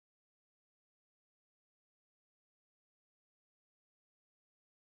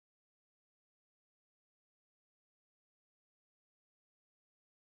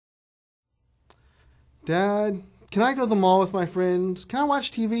Dad, can I go to the mall with my friends? Can I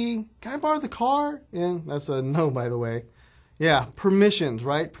watch TV? Can I borrow the car? And that's a no, by the way. Yeah, permissions,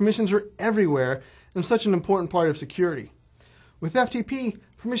 right? Permissions are everywhere and such an important part of security. With FTP,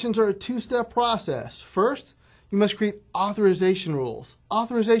 permissions are a two-step process. First, you must create authorization rules.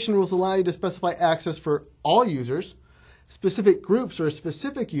 Authorization rules allow you to specify access for all users, specific groups or a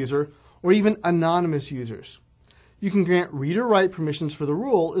specific user, or even anonymous users. You can grant read or write permissions for the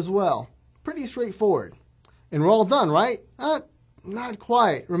rule as well. Pretty straightforward. And we're all done, right? Not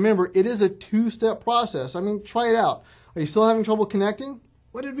quite. Remember, it is a two-step process. I mean, try it out. Are you still having trouble connecting?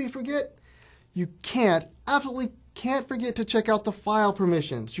 What did we forget? You absolutely can't forget to check out the file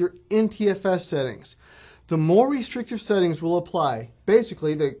permissions, your NTFS settings. The more restrictive settings will apply.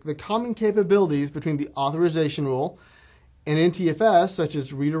 Basically, the common capabilities between the authorization rule and NTFS, such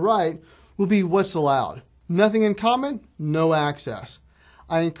as read or write, will be what's allowed. Nothing in common, no access.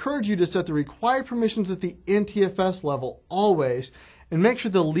 I encourage you to set the required permissions at the NTFS level always, and make sure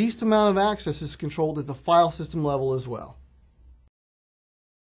the least amount of access is controlled at the file system level as well.